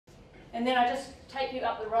And then I just take you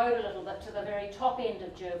up the road a little bit to the very top end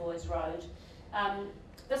of Jervois Road.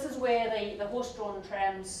 This is where the horse-drawn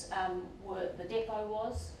trams the depot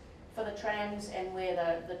was for the trams, and where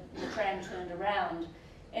the tram turned around.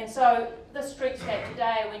 And so this streetscape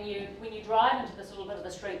today, when you drive into this little bit of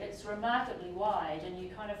the street, it's remarkably wide, and you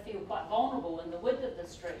kind of feel quite vulnerable in the width of the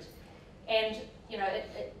street. And you know,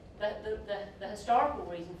 the historical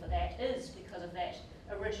reason for that is because of that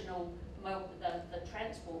original the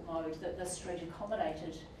transport mode that this street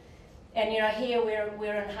accommodated. And you know, here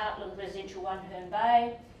we're in Heartland Residential 1 Herne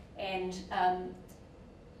Bay, and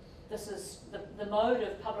this is the mode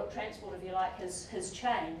of public transport, if you like, has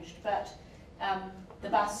changed, but the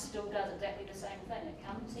bus still does exactly the same thing. It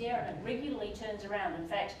comes here and it regularly turns around. In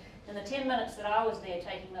fact, in the 10 minutes that I was there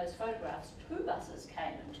taking those photographs, 2 buses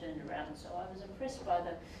came and turned around, so I was impressed by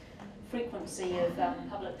the frequency of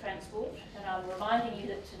public transport. And I'm reminding you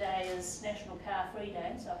that today is National Car Free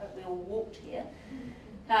Day, so I hope we all walked here.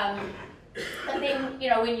 And then, you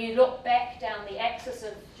know, when you look back down the axis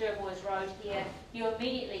of Jervois Road here, you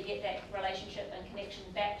immediately get that relationship and connection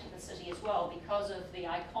back to the city as well, because of the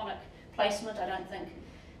iconic placement. I don't think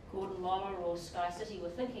Gordon Moller or Sky City were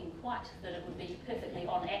thinking quite that it would be perfectly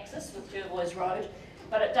on axis with Jervois Road,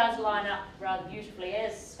 but it does line up rather beautifully,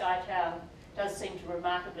 as Sky Tower does seem to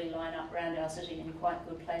remarkably line up around our city in quite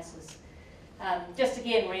good places. Just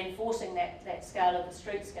again reinforcing that scale of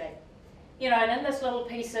the streetscape. You know, and in this little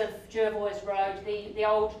piece of Jervois Road, the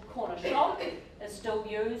old corner shop is still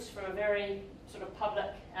used for a very sort of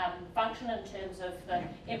public function in terms of the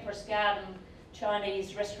Empress Garden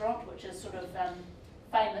Chinese restaurant, which is sort of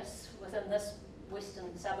famous within this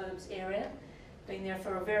western suburbs area. Been there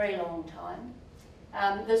for a very long time.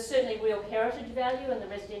 There's certainly real heritage value in the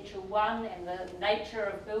residential 1 and the nature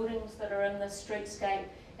of buildings that are in this streetscape,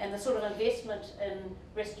 and the sort of investment in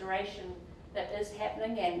restoration that is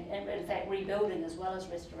happening, and in fact rebuilding as well as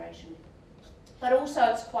restoration. But also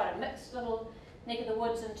it's quite a mixed little neck of the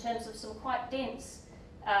woods in terms of some quite dense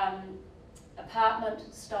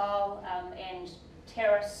apartment style and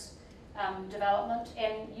terrace development,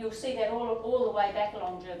 and you'll see that all the way back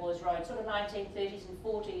along Jervois Road, sort of 1930s and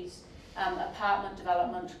 40s apartment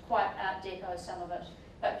development, quite Art Deco some of it,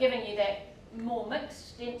 but giving you that more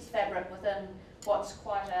mixed dense fabric within what's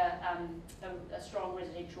quite a strong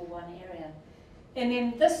residential 1 area. And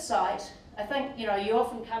then this site, I think, you know, you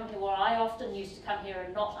often come here, well, I often used to come here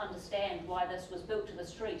and not understand why this was built to the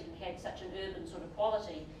street and had such an urban sort of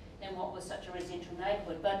quality in what was such a residential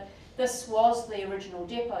neighbourhood. But this was the original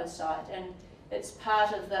depot site, and it's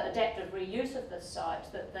part of the adaptive reuse of this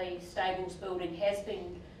site that the stables building has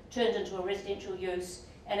been turned into a residential use,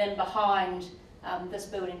 and in behind this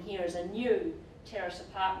building here is a new terrace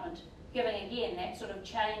apartment, giving again that sort of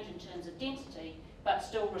change in terms of density, but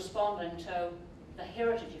still responding to the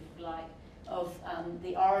heritage, if you like, of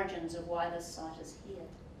the origins of why this site is here.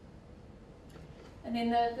 And then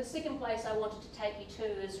the second place I wanted to take you to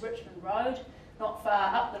is Richmond Road, not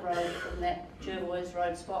far up the road from that Jervois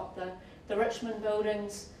Road spot. The Richmond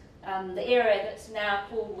buildings, the area that's now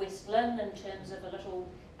called West Lynn in terms of a little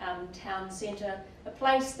town centre, a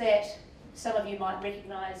place that some of you might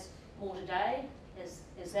recognise more today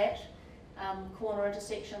is that corner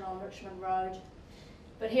intersection on Richmond Road.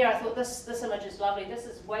 But here I thought this image is lovely. This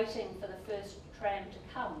is waiting for the first tram to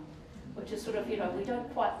come, which is sort of, you know, we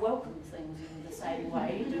don't quite welcome things in the same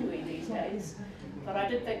way, do we, these days? But I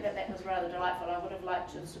did think that was rather delightful. I would have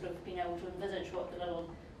liked to have sort of been able to envisage what the little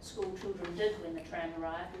school children did when the tram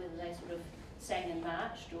arrived, whether they sort of sang and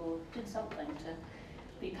marched or did something to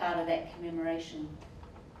be part of that commemoration.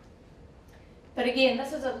 But again,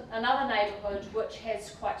 this is another neighbourhood which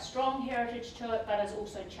has quite strong heritage to it, but is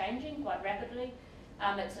also changing quite rapidly.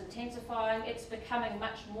 It's intensifying. It's becoming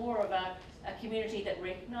much more of a community that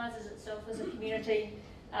recognises itself as a community.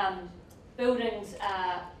 Buildings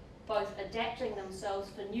are both adapting themselves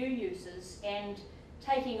for new uses and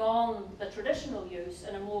taking on the traditional use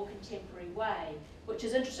in a more contemporary way, which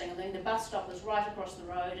is interesting. I mean, the bus stop is right across the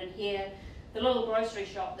road, and here the little grocery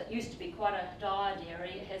shop that used to be quite a dire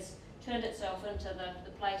dairy has turned itself into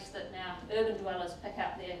the place that now urban dwellers pick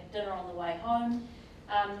up their dinner on the way home.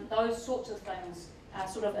 Those sorts of things are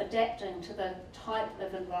sort of adapting to the type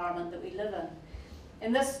of environment that we live in.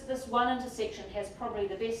 And this one intersection has probably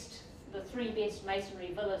the 3 best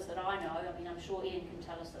masonry villas that I know. I mean, I'm sure Ian can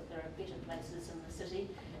tell us that there are better places in the city,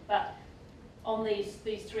 but on these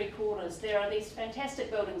 3 corners there are these fantastic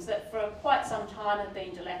buildings that for quite some time have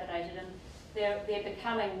been dilapidated, and they're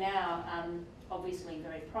becoming now obviously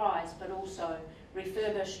very prized, but also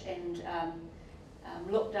refurbished and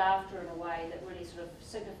looked after in a way that really sort of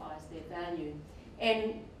signifies their value.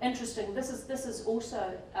 And interesting, this is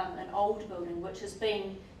also an old building which has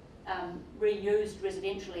been reused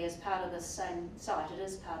residentially as part of this same site. It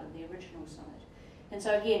is part of the original site. And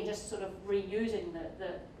so again, just sort of reusing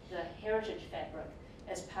the heritage fabric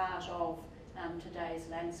as part of today's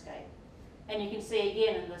landscape. And you can see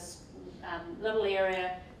again in this little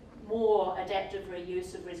area, more adaptive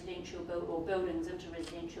reuse of residential buildings into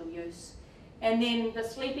residential use. And then the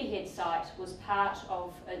Sleepyhead site was part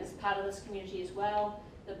of this community as well.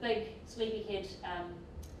 The big Sleepyhead,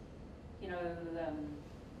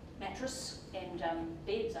 mattress and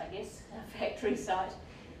beds, I guess, factory site.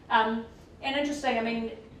 And interesting, I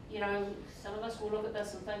mean, some of us will look at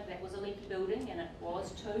this and think that was a leaky building, and it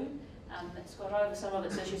was too. It's got over some of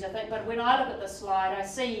its issues, I think. But when I look at this slide, I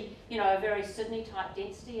see, a very Sydney-type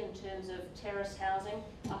density in terms of terrace housing,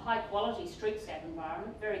 a high-quality streetscape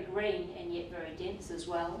environment, very green and yet very dense as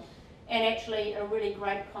well, and actually a really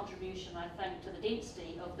great contribution, I think, to the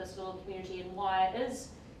density of this little community and why it is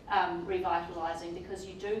revitalising, because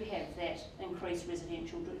you do have that increased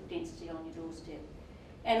residential density on your doorstep.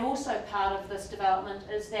 And also part of this development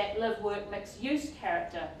is that live-work mixed-use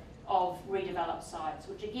character of redeveloped sites,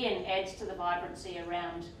 which again adds to the vibrancy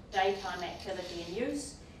around daytime activity and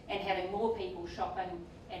use, and having more people shopping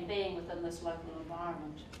and being within this local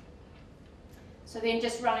environment. So then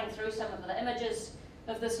just running through some of the images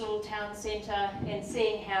of this little town centre and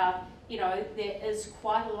seeing how, there is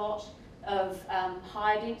quite a lot of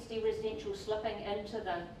high density residential slipping into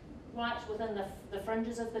right within the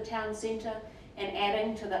fringes of the town centre, and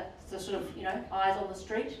adding to the sort of, eyes on the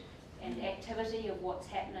street and activity of what's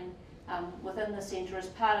happening within the centre as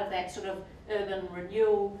part of that sort of urban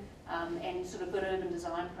renewal and sort of good urban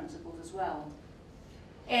design principles as well.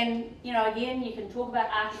 And, again, you can talk about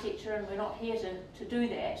architecture, and we're not here to do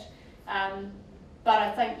that, but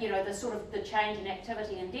I think, the change in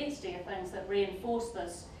activity and density are things that reinforce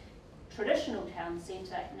this traditional town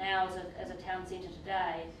centre now as a town centre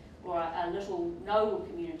today, or a little nodal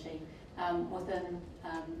community within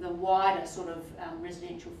the wider sort of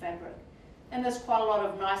residential fabric. And there's quite a lot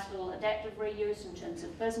of nice little adaptive reuse in terms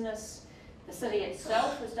of business. The city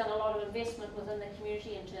itself has done a lot of investment within the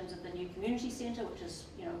community in terms of the new community centre, which is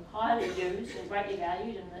highly used and greatly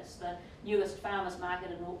valued, and it's the newest farmers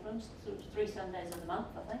market in Auckland, sort of 3 Sundays of the month,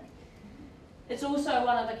 I think. It's also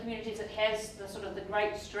one of the communities that has the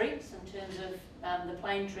great streets in terms of the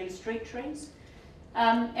plane tree street trees.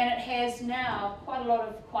 And it has now quite a lot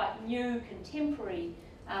of quite new contemporary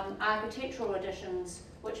architectural additions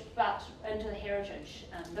which butt into the heritage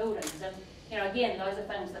buildings. And again, those are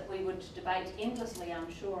things that we would debate endlessly,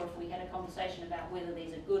 I'm sure, if we had a conversation about whether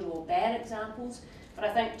these are good or bad examples. But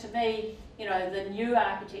I think to me, the new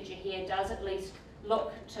architecture here does at least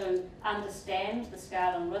look to understand the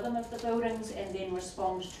scale and rhythm of the buildings and then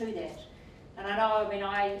respond to that. And I know,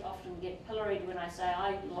 I often get pilloried when I say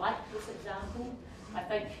I like this example. I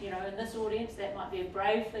think, in this audience that might be a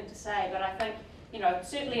brave thing to say, but I think,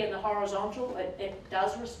 certainly in the horizontal, it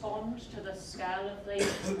does respond to the scale of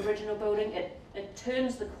the original building. It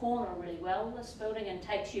turns the corner really well, this building, and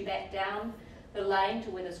takes you back down the lane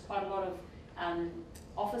to where there's quite a lot of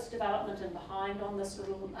office development and behind on this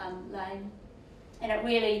little lane. And it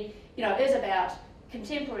really, is about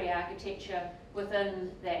contemporary architecture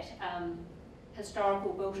within that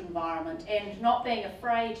historical built environment, and not being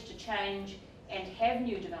afraid to change and have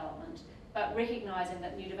new development, but recognising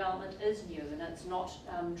that new development is new, and it's not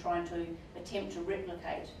trying to attempt to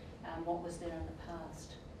replicate what was there in the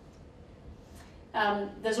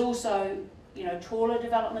past. There's also, taller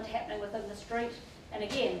development happening within the street, and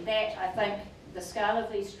again, that I think the scale of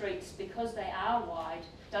these streets, because they are wide,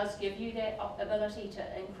 does give you that ability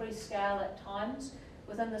to increase scale at times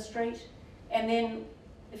within the street. And then,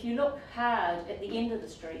 if you look hard at the end of the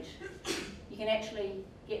street, you can actually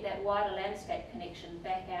get that wider landscape connection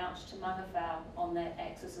back out to Mangawhau on that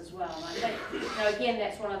axis as well. And I think, again,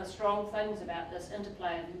 that's one of the strong things about this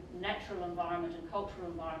interplay of natural environment and cultural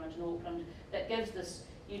environment in Auckland that gives this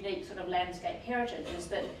unique sort of landscape heritage, is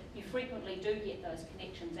that you frequently do get those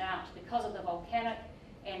connections out because of the volcanic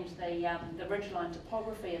and the ridgeline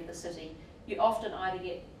topography of the city. You often either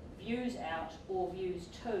get views out or views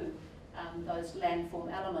to those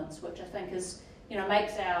landform elements, which I think is,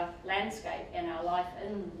 makes our landscape and our life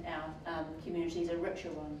in our communities a richer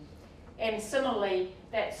one. And similarly,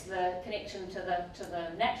 that's the connection to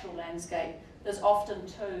the natural landscape. There's often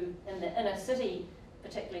too, in the inner city,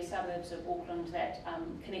 particularly suburbs of Auckland, that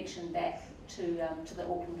connection back to the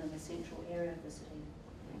Auckland and the central area of the city.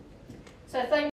 So thank